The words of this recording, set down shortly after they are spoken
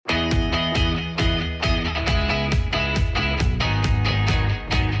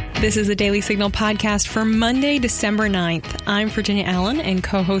This is the Daily Signal podcast for Monday, December 9th. I'm Virginia Allen, and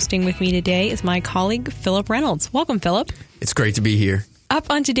co-hosting with me today is my colleague, Philip Reynolds. Welcome, Philip. It's great to be here. Up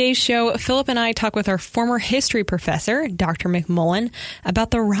on today's show, Philip and I talk with our former history professor, Dr. McMullen,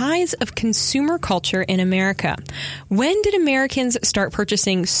 about the rise of consumer culture in America. When did Americans start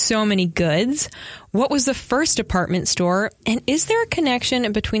purchasing so many goods? What was the first department store? And is there a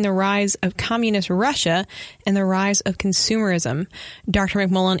connection between the rise of communist Russia and the rise of consumerism? Dr.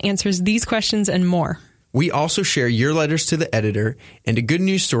 McMullen answers these questions and more. We also share your letters to the editor and a good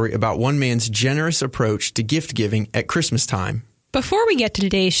news story about one man's generous approach to gift giving at Christmas time. Before we get to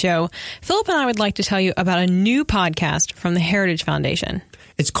today's show, Philip and I would like to tell you about a new podcast from the Heritage Foundation.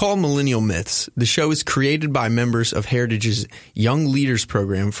 It's called Millennial Myths. The show is created by members of Heritage's Young Leaders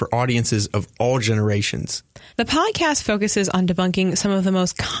program for audiences of all generations. The podcast focuses on debunking some of the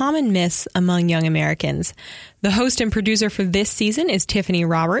most common myths among young Americans. The host and producer for this season is Tiffany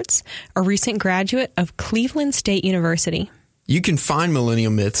Roberts, a recent graduate of Cleveland State University. You can find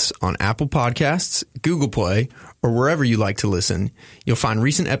Millennial Myths on Apple Podcasts, Google Play, or wherever you like to listen. You'll find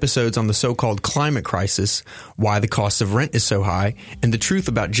recent episodes on the so-called climate crisis, why the cost of rent is so high, and the truth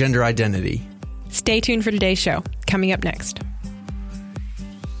about gender identity. Stay tuned for today's show. Coming up next.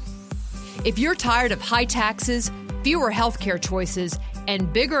 If you're tired of high taxes, fewer healthcare choices,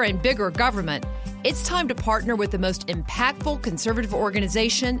 and bigger government, it's time to partner with the most impactful conservative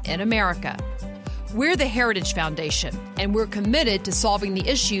organization in America. We're the Heritage Foundation, and we're committed to solving the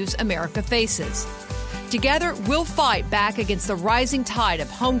issues America faces. Together, we'll fight back against the rising tide of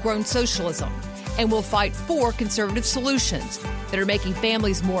homegrown socialism, and we'll fight for conservative solutions that are making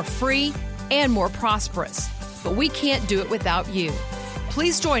families more free and more prosperous. But we can't do it without you.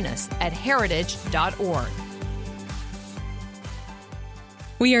 Please join us at heritage.org.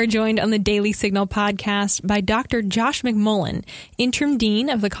 We are joined on the Daily Signal podcast by Dr. Josh McMullen, Interim Dean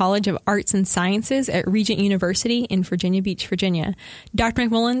of the College of Arts and Sciences at Regent University in Virginia Beach, Virginia. Dr.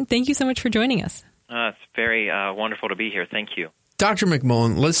 McMullen, thank you so much for joining us. It's very wonderful to be here. Thank you. Dr.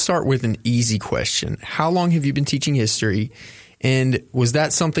 McMullen, let's start with an easy question. How long have you been teaching history, and was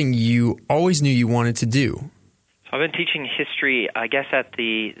that something you always knew you wanted to do? So I've been teaching history, I guess, at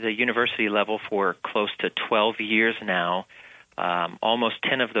the university level for close to 12 years now. Almost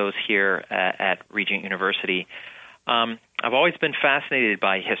 10 of those here at Regent University. I've always been fascinated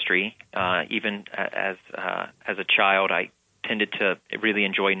by history. Even as a child, I tended to really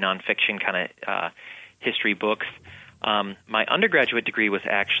enjoy nonfiction kind of history books. My undergraduate degree was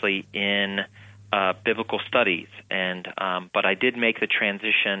actually in biblical studies, but I did make the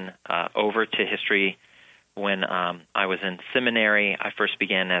transition over to history when I was in seminary. I first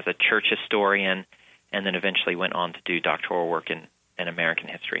began as a church historian, and then eventually went on to do doctoral work in American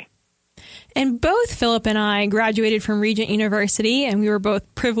history. And both Philip and I graduated from Regent University, and we were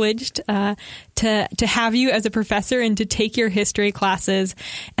both privileged to have you as a professor and to take your history classes.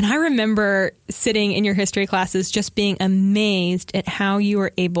 And I remember sitting in your history classes just being amazed at how you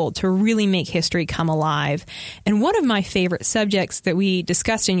were able to really make history come alive. And one of my favorite subjects that we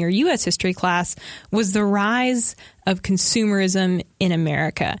discussed in your U.S. history class was the rise of consumerism in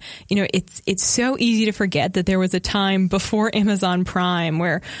America. You know, it's so easy to forget that there was a time before Amazon Prime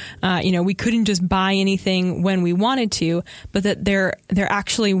where, we couldn't just buy anything when we wanted to, but that there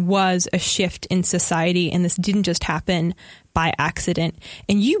actually was a shift in society, and this didn't just happen by accident.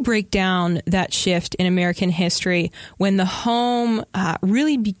 And you break down that shift in American history when the home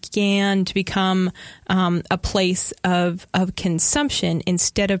really began to become a place of consumption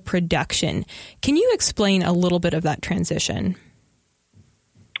instead of production. Can you explain a little bit of that transition?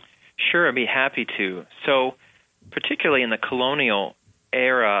 Sure, I'd be happy to. So, particularly in the colonial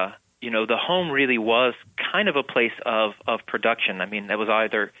era, the home really was kind of a place of production. I mean, that was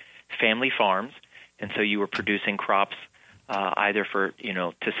either family farms, and so you were producing crops either for,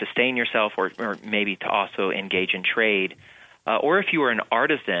 to sustain yourself or maybe to also engage in trade. Or if you were an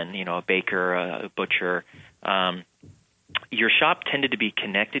artisan, a baker, a butcher, your shop tended to be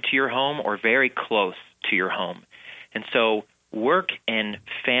connected to your home or very close to your home. And so work and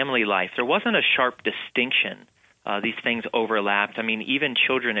family life, there wasn't a sharp distinction. These things overlapped. I mean, even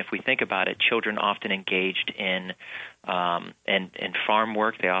children, if we think about it, children often engaged in farm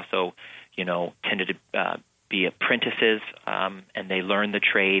work. They also, tended to be apprentices, and they learned the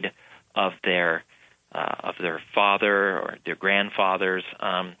trade of their father or their grandfathers.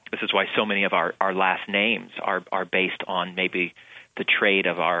 This is why so many of our last names are based on maybe the trade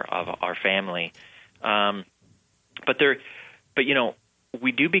of our family. But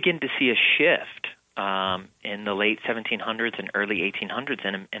we do begin to see a shift in the late 1700s and early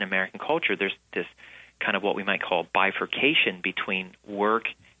 1800s in American culture. There's this kind of what we might call bifurcation between work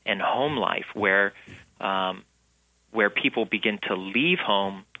and home life, where people begin to leave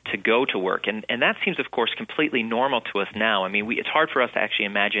home to go to work. And that seems, of course, completely normal to us now. I mean, it's hard for us to actually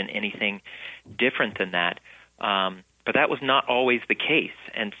imagine anything different than that. But that was not always the case.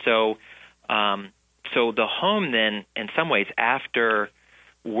 And so the home then, in some ways, after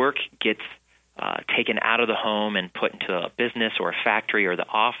work gets taken out of the home and put into a business or a factory or the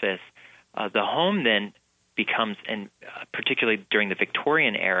office, the home then becomes, and particularly during the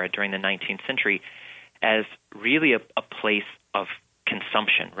Victorian era, during the 19th century, as really a place of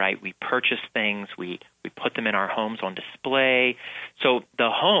consumption, right? We purchase things, we put them in our homes on display. So the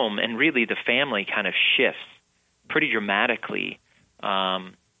home and really the family kind of shifts pretty dramatically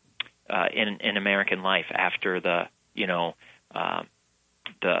in American life after the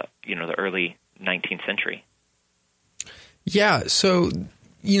early 19th century. Yeah, so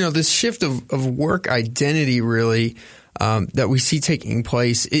this shift of work identity really that we see taking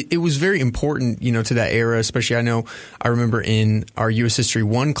place, it was very important, to that era, especially I remember in our U.S. History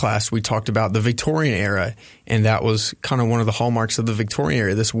 1 class, we talked about the Victorian era, and that was kind of one of the hallmarks of the Victorian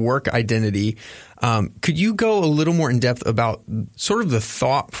era, this work identity. Could you go a little more in depth about sort of the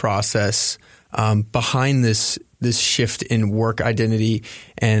thought process behind this shift in work identity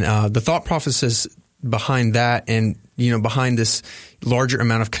and the thought processes behind that and, behind this larger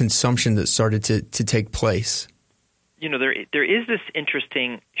amount of consumption that started to take place? There is this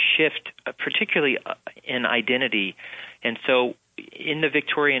interesting shift, particularly in identity. And so in the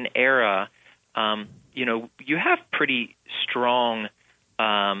Victorian era, you have pretty strong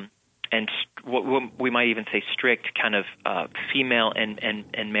and what we might even say strict kind of female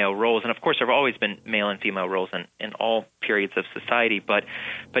and male roles. And of course, there have always been male and female roles in all periods of society. But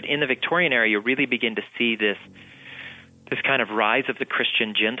in the Victorian era, you really begin to see this kind of rise of the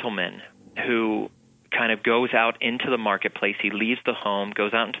Christian gentleman who kind of goes out into the marketplace. He leaves the home,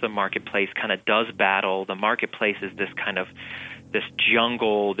 goes out into the marketplace, kind of does battle. The marketplace is this kind of this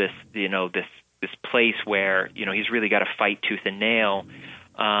jungle, this place where he's really got to fight tooth and nail.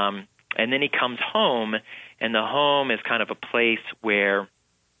 And then he comes home, and the home is kind of a place where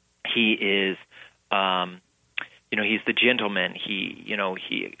he is, he's the gentleman.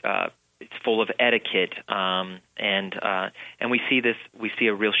 It's full of etiquette, and we see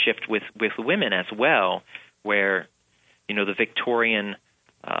a real shift with women as well, where the Victorian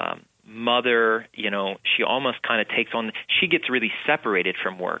mother, she almost kind of takes on. She gets really separated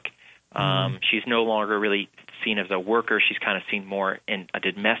from work. She's no longer really seen as a worker. She's kind of seen more in a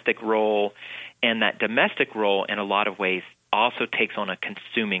domestic role, and that domestic role, in a lot of ways, also takes on a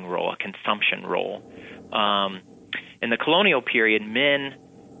consuming role, a consumption role. In the colonial period, men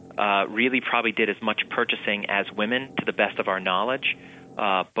really probably did as much purchasing as women, to the best of our knowledge.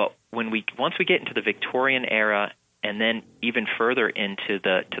 But once we get into the Victorian era, and then even further into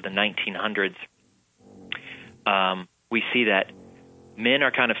the 1900s, we see that men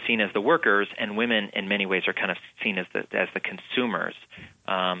are kind of seen as the workers, and women, in many ways, are kind of seen as the consumers.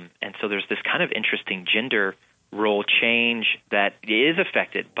 And so there's this kind of interesting gender role change that is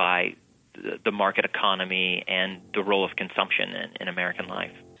affected by the market economy and the role of consumption in American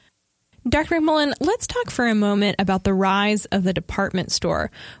life. Dr. McMullen, let's talk for a moment about the rise of the department store.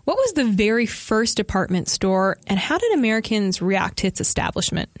 What was the very first department store, and how did Americans react to its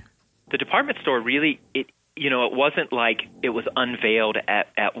establishment? The department store really, it wasn't like it was unveiled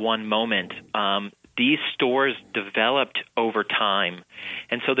at one moment. These stores developed over time.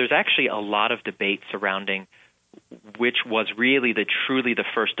 And so there's actually a lot of debate surrounding which was really truly the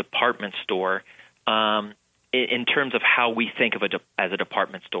first department store in terms of how we think of as a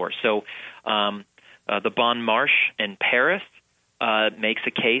department store. So the Bon Marché in Paris makes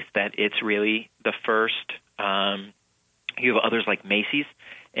a case that it's really the first. You have others like Macy's.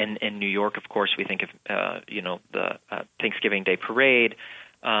 In New York, of course, we think of the Thanksgiving Day Parade,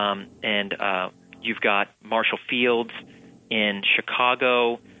 and you've got Marshall Fields in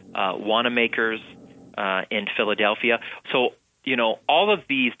Chicago, Wanamaker's in Philadelphia. So all of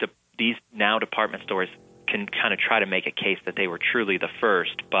these now department stores can kind of try to make a case that they were truly the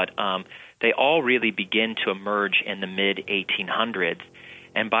first, but they all really begin to emerge in the mid 1800s,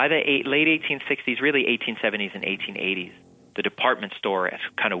 and by the late 1860s, really 1870s and 1880s. The department store, as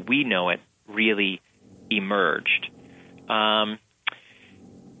kind of we know it, really emerged. I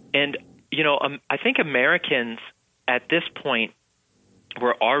think Americans at this point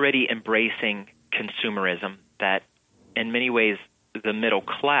were already embracing consumerism, that in many ways the middle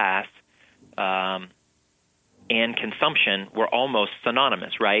class and consumption were almost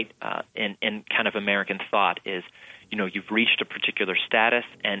synonymous, right? And kind of American thought is, you've reached a particular status,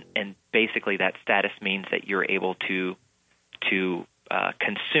 and basically that status means that you're able to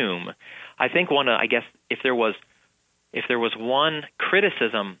consume. I think I guess if there was one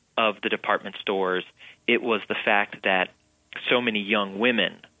criticism of the department stores, it was the fact that so many young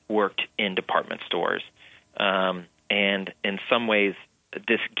women worked in department stores. And in some ways,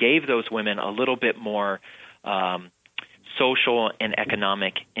 this gave those women a little bit more social and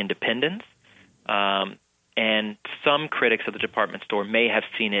economic independence. And some critics of the department store may have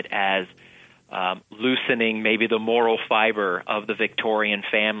seen it as loosening maybe the moral fiber of the Victorian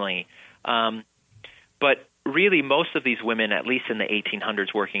family. But really, most of these women, at least in the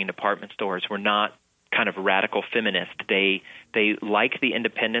 1800s working in department stores, were not kind of radical feminists. They liked the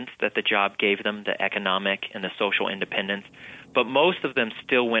independence that the job gave them, the economic and the social independence. But most of them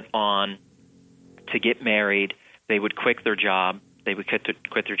still went on to get married. They would quit their job. They would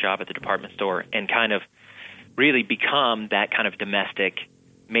quit their job at the department store and kind of really become that kind of domestic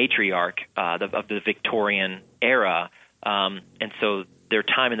matriarch of the Victorian era. And so their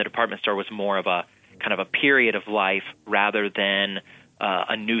time in the department store was more of a kind of a period of life rather than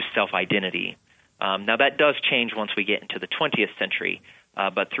a new self-identity. Now, that does change once we get into the 20th century,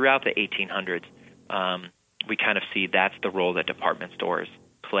 but throughout the 1800s, we kind of see that's the role that department stores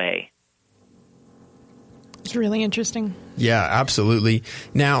play. It's really interesting. Yeah, absolutely.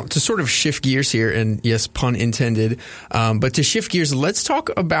 Now, to sort of shift gears here, and yes, pun intended, but to shift gears, let's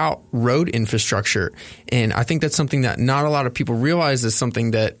talk about road infrastructure. And I think that's something that not a lot of people realize is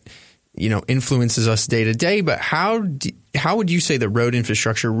something that, influences us day to day. But how would you say the road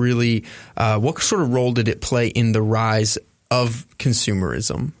infrastructure really, what sort of role did it play in the rise of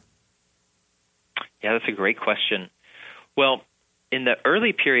consumerism? Yeah, that's a great question. Well, in the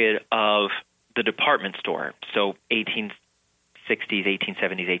early period of the department store, so 1860s,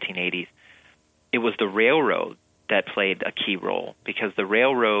 1870s, 1880s, it was the railroad that played a key role because the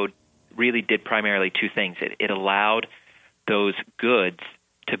railroad really did primarily two things. It allowed those goods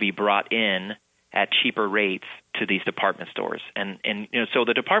to be brought in at cheaper rates to these department stores. And so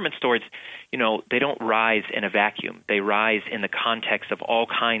the department stores, they don't rise in a vacuum. They rise in the context of all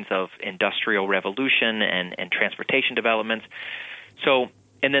kinds of industrial revolution and transportation developments. So,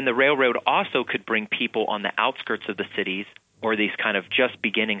 and then the railroad also could bring people on the outskirts of the cities or these kind of just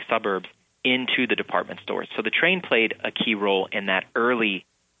beginning suburbs into the department stores. So the train played a key role in that early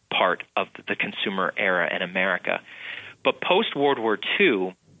part of the consumer era in America. But post-World War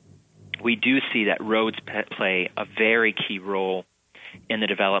II, we do see that roads play a very key role in the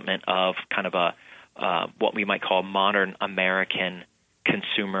development of kind of a what we might call modern American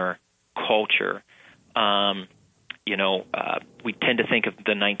consumer culture. We tend to think of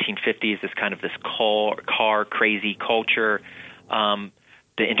the 1950s as kind of this car crazy culture. The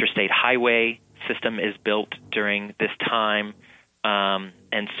interstate highway system is built during this time.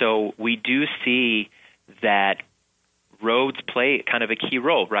 And so we do see that roads play kind of a key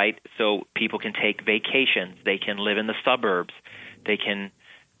role, right? So people can take vacations. They can live in the suburbs. They can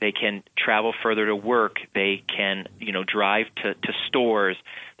travel further to work. They can, drive to stores.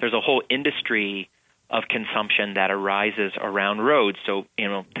 There's a whole industry of consumption that arises around roads. So,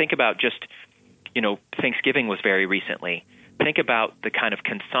 think about just, Thanksgiving was very recently. Think about the kind of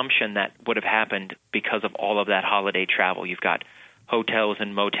consumption that would have happened because of all of that holiday travel. You've got hotels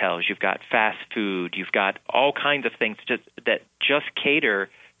and motels. You've got fast food. You've got all kinds of things that just cater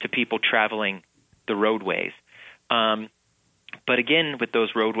to people traveling the roadways. But again, with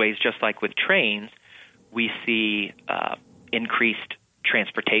those roadways, just like with trains, we see increased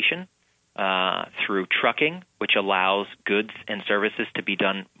transportation through trucking, which allows goods and services to be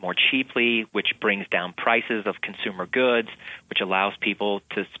done more cheaply, which brings down prices of consumer goods, which allows people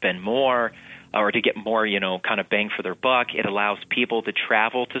to spend more or to get more, kind of bang for their buck. It allows people to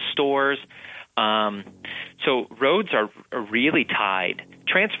travel to stores. So roads are really tied.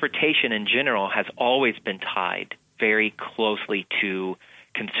 Transportation in general has always been tied very closely to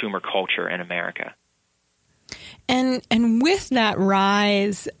consumer culture in America. And with that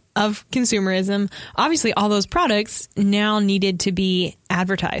rise of consumerism, obviously all those products now needed to be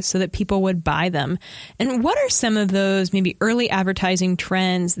advertised so that people would buy them. And what are some of those maybe early advertising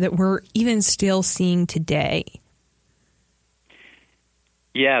trends that we're even still seeing today?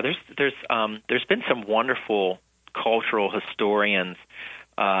 Yeah, there's been some wonderful cultural historians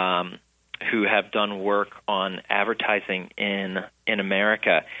who have done work on advertising in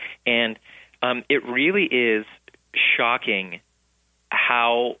America, and it really is shocking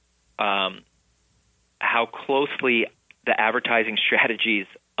how closely the advertising strategies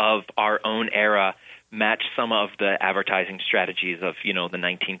of our own era match some of the advertising strategies of the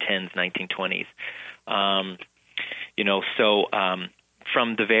 1910s, 1920s.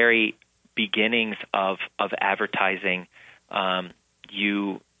 From the very beginnings of advertising,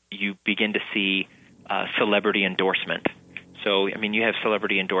 you begin to see celebrity endorsement. So, I mean, you have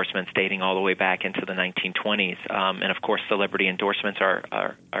celebrity endorsements dating all the way back into the 1920s, and of course, celebrity endorsements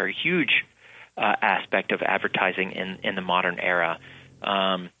are a huge aspect of advertising in the modern era.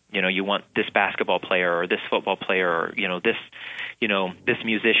 You want this basketball player or this football player or this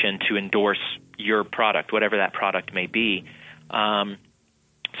musician to endorse your product, whatever that product may be.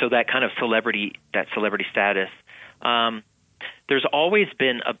 So that kind of celebrity status. There's always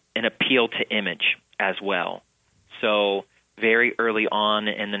been an appeal to image as well. So very early on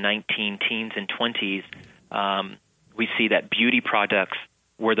in the 19-teens and 20s, we see that beauty products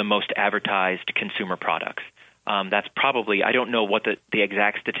were the most advertised consumer products. That's probably, I don't know what the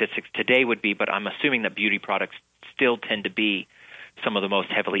exact statistics today would be, but I'm assuming that beauty products still tend to be some of the most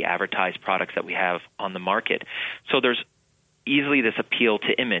heavily advertised products that we have on the market. So there's easily this appeal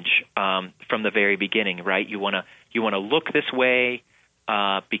to image from the very beginning, right? You want to look this way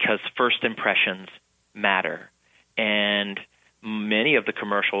because first impressions matter. And many of the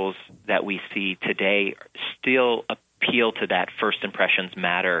commercials that we see today still appeal to that first impressions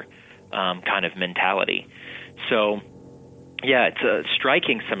matter kind of mentality. So, yeah, it's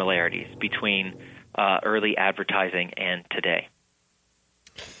striking similarities between early advertising and today.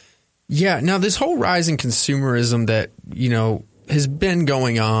 Yeah. Now, this whole rise in consumerism that, has been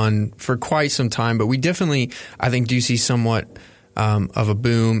going on for quite some time, but we definitely, I think, do see somewhat of a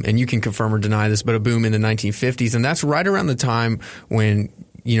boom, and you can confirm or deny this, but a boom in the 1950s. And that's right around the time when,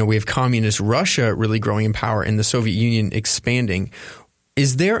 we have communist Russia really growing in power and the Soviet Union expanding.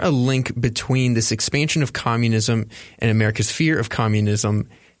 Is there a link between this expansion of communism and America's fear of communism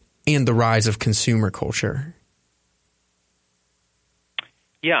and the rise of consumer culture?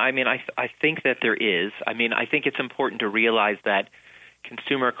 Yeah, I mean, I think that there is. I mean, I think it's important to realize that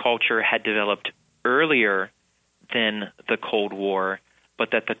consumer culture had developed earlier than the Cold War,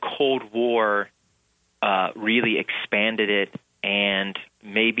 but that the Cold War really expanded it and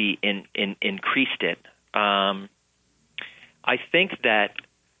maybe increased it. I think that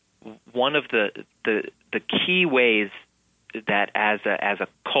one of the key ways that as a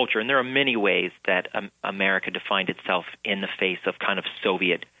culture, and there are many ways that America defined itself in the face of kind of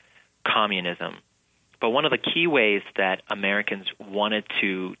Soviet communism, but one of the key ways that Americans wanted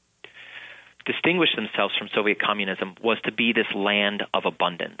to distinguish themselves from Soviet communism was to be this land of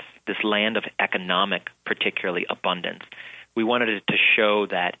abundance, this land of economic, particularly abundance. We wanted to show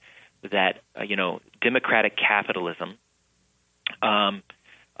that democratic capitalism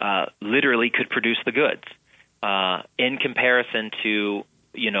literally could produce the goods. In comparison to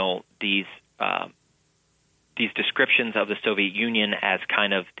these descriptions of the Soviet Union as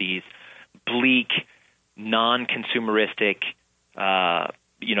kind of these bleak, non-consumeristic,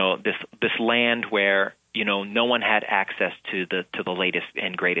 this land where no one had access to the latest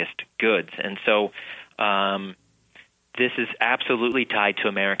and greatest goods, and so this is absolutely tied to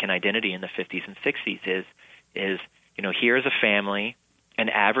American identity in the 50s and 60s. Is here's a family, an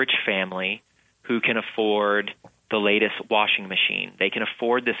average family, who can afford the latest washing machine. They can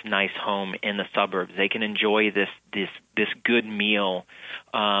afford this nice home in the suburbs. They can enjoy this good meal.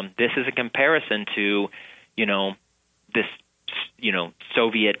 This is a comparison to, this,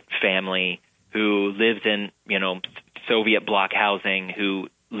 Soviet family who lives in, Soviet block housing, who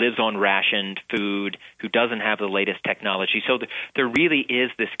lives on rationed food, who doesn't have the latest technology. So there really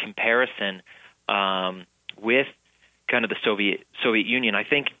is this comparison with kind of the Soviet Union. I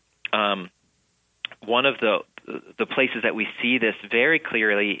think one of the places that we see this very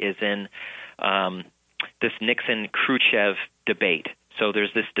clearly is in this Nixon-Khrushchev debate. So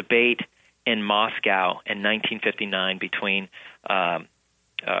there's this debate in Moscow in 1959 between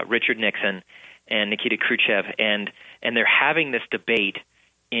Richard Nixon and Nikita Khrushchev, and they're having this debate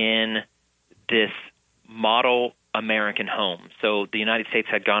in this model American home. So the United States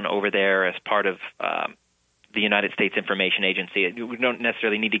had gone over there as part of the United States Information Agency. We don't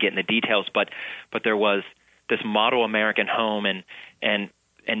necessarily need to get in the details, but there was this model American home, and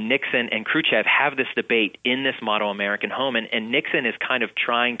Nixon and Khrushchev have this debate in this model American home, and Nixon is kind of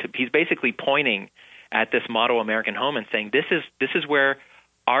he's basically pointing at this model American home and saying, this is where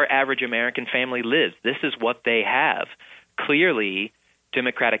our average American family lives. This is what they have. Clearly,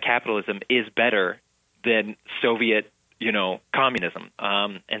 democratic capitalism is better than Soviet communism.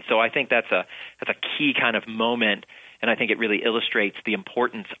 And so I think that's a key kind of moment, and I think it really illustrates the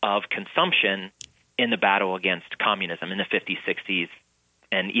importance of consumption in the battle against communism in the 50s, 60s,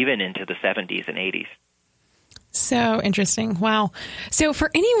 and even into the 70s and 80s. So interesting. Wow. So for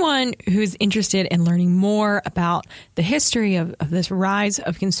anyone who's interested in learning more about the history of this rise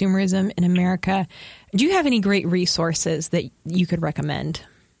of consumerism in America, do you have any great resources that you could recommend?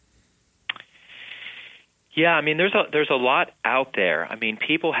 Yeah, I mean, there's a lot out there. I mean,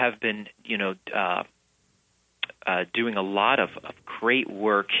 people have been, doing a lot of great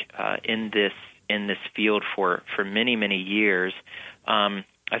work in this field for many years.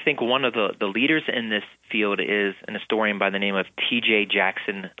 I think one of the leaders in this field is an historian by the name of T.J.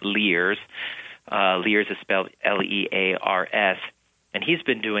 Jackson Lears. Lears is spelled Lears, and he's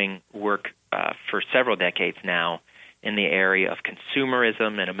been doing work for several decades now in the area of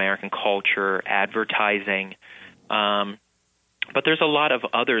consumerism and American culture, advertising. But there's a lot of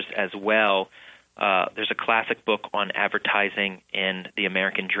others as well. There's a classic book on advertising in The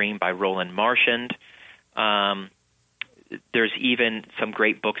American Dream by Roland Marchand. There's even some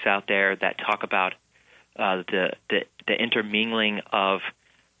great books out there that talk about the intermingling of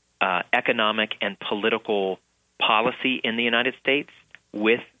economic and political policy in the United States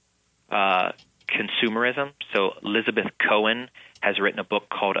with consumerism. So Elizabeth Cohen has written a book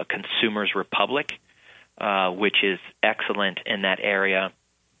called A Consumer's Republic, which is excellent in that area.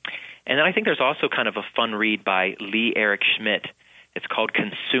 And then I think there's also kind of a fun read by Lee Eric Schmidt. It's called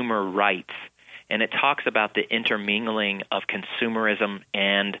Consumer Rights. And it talks about the intermingling of consumerism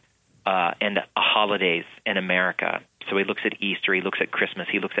and holidays in America. So he looks at Easter, he looks at Christmas,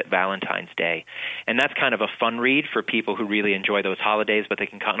 he looks at Valentine's Day. And that's kind of a fun read for people who really enjoy those holidays, but they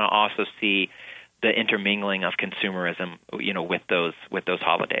can kind of also see the intermingling of consumerism, with those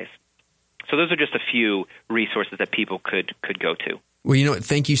holidays. So those are just a few resources that people could go to. Well,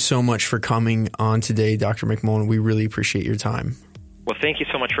 thank you so much for coming on today, Dr. McMullen. We really appreciate your time. Well, thank you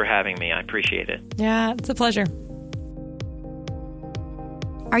so much for having me. I appreciate it. Yeah, it's a pleasure.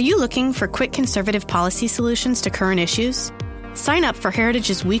 Are you looking for quick conservative policy solutions to current issues? Sign up for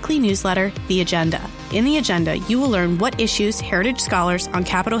Heritage's weekly newsletter, The Agenda. In The Agenda, you will learn what issues Heritage scholars on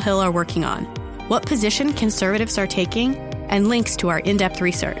Capitol Hill are working on, what position conservatives are taking, and links to our in-depth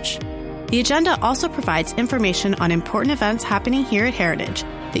research. The Agenda also provides information on important events happening here at Heritage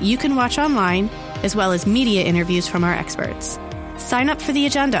that you can watch online, as well as media interviews from our experts. Sign up for The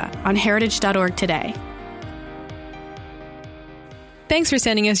Agenda on heritage.org today. Thanks for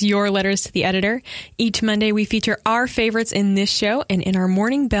sending us your letters to the editor. Each Monday, we feature our favorites in this show and in our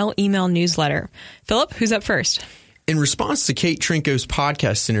Morning Bell email newsletter. Philip, who's up first? In response to Kate Trinko's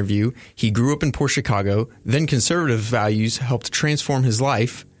podcast interview, he grew up in Port Chicago, then conservative values helped transform his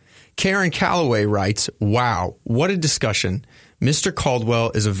life. Karen Calloway writes, "Wow, what a discussion. Mr.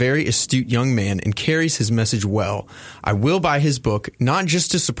 Caldwell is a very astute young man and carries his message well. I will buy his book, not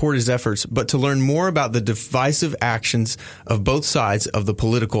just to support his efforts, but to learn more about the divisive actions of both sides of the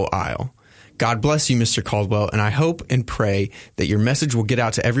political aisle. God bless you, Mr. Caldwell, and I hope and pray that your message will get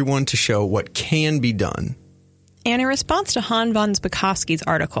out to everyone to show what can be done." And in response to Han von Spakovsky's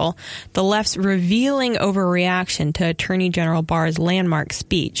article, the left's revealing overreaction to Attorney General Barr's landmark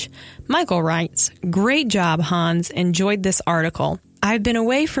speech, Michael writes, "Great job, Hans. Enjoyed this article. I've been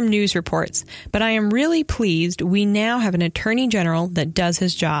away from news reports, but I am really pleased we now have an Attorney General that does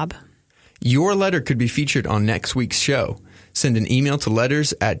his job." Your letter could be featured on next week's show. Send an email to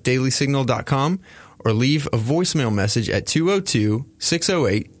letters@dailysignal.com or leave a voicemail message at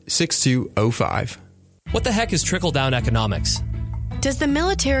 202-608-6205. What the heck is trickle-down economics? Does the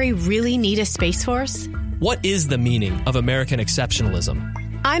military really need a space force? What is the meaning of American exceptionalism?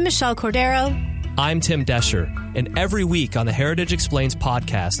 I'm Michelle Cordero. I'm Tim Descher, and every week on the Heritage Explains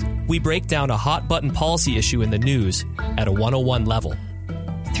podcast, we break down a hot-button policy issue in the news at a 101 level.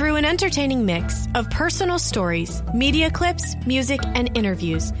 Through an entertaining mix of personal stories, media clips, music, and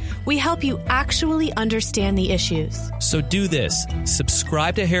interviews, we help you actually understand the issues. So do this.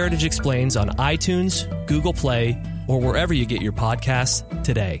 Subscribe to Heritage Explains on iTunes, Google Play, or wherever you get your podcasts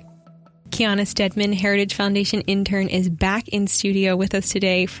today. Kiana Stedman, Heritage Foundation intern, is back in studio with us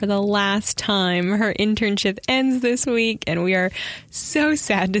today for the last time. Her internship ends this week, and we are so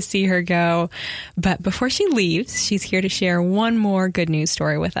sad to see her go. But before she leaves, she's here to share one more good news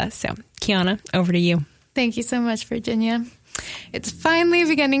story with us. So, Kiana, over to you. Thank you so much, Virginia. It's finally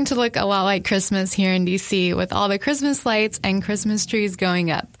beginning to look a lot like Christmas here in D.C. with all the Christmas lights and Christmas trees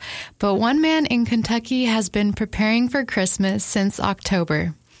going up. But one man in Kentucky has been preparing for Christmas since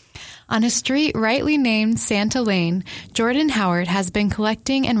October. On a street rightly named Santa Lane, Jordan Howard has been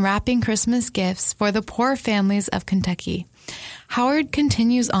collecting and wrapping Christmas gifts for the poor families of Kentucky. Howard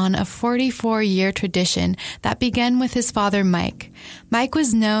continues on a 44-year tradition that began with his father, Mike. Mike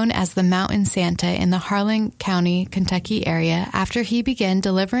was known as the Mountain Santa in the Harlan County, Kentucky area after he began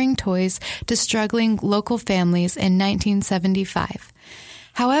delivering toys to struggling local families in 1975.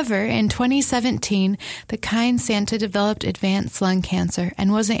 However, in 2017, the kind Santa developed advanced lung cancer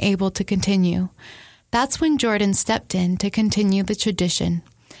and wasn't able to continue. That's when Jordan stepped in to continue the tradition.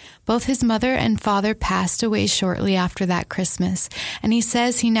 Both his mother and father passed away shortly after that Christmas, and he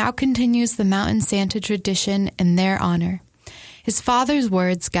says he now continues the Mountain Santa tradition in their honor. His father's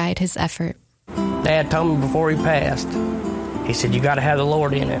words guide his effort. Dad told me before he passed, he said, you got to have the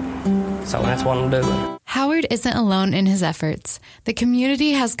Lord in it. So that's what I'm doing. Howard isn't alone in his efforts. The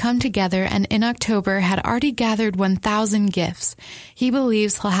community has come together and in October had already gathered 1,000 gifts. He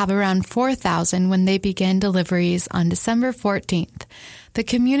believes he'll have around 4,000 when they begin deliveries on December 14th. The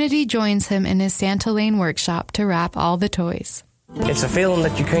community joins him in his Santa Lane workshop to wrap all the toys. It's a feeling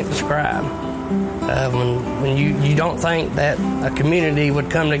that you can't describe. When you don't think that a community would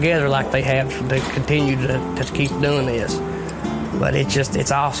come together like they have to continue to keep doing this. But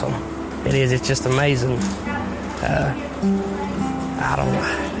it's awesome. It is. It's just amazing. I don't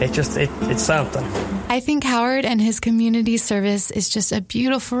know. It's something. I think Howard and his community service is just a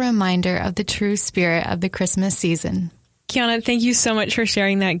beautiful reminder of the true spirit of the Christmas season. Kiana, thank you so much for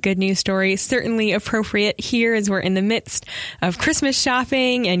sharing that good news story. Certainly appropriate here as we're in the midst of Christmas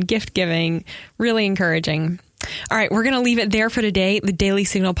shopping and gift giving. Really encouraging. All right, we're going to leave it there for today. The Daily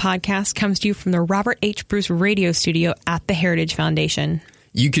Signal podcast comes to you from the Robert H. Bruce radio studio at the Heritage Foundation.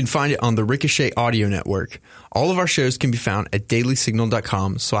 You can find it on the Ricochet Audio Network. All of our shows can be found at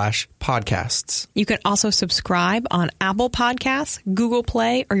dailysignal.com/podcasts. You can also subscribe on Apple Podcasts, Google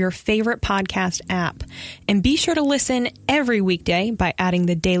Play, or your favorite podcast app. And be sure to listen every weekday by adding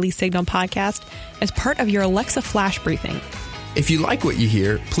the Daily Signal podcast as part of your Alexa flash briefing. If you like what you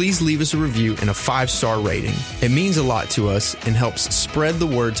hear, please leave us a review and a 5-star rating. It means a lot to us and helps spread the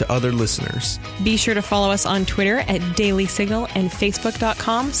word to other listeners. Be sure to follow us on Twitter at Daily Signal and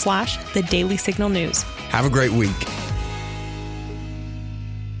Facebook.com/The Daily Signal News. Have a great week.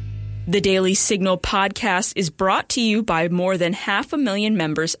 The Daily Signal podcast is brought to you by more than 500,000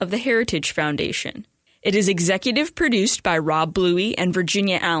 members of the Heritage Foundation. It is executive produced by Rob Bluey and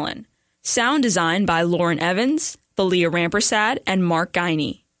Virginia Allen. Sound design by Lauren Evans, Valia Rampersad, and Mark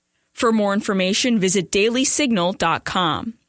Guiney. For more information, visit dailysignal.com.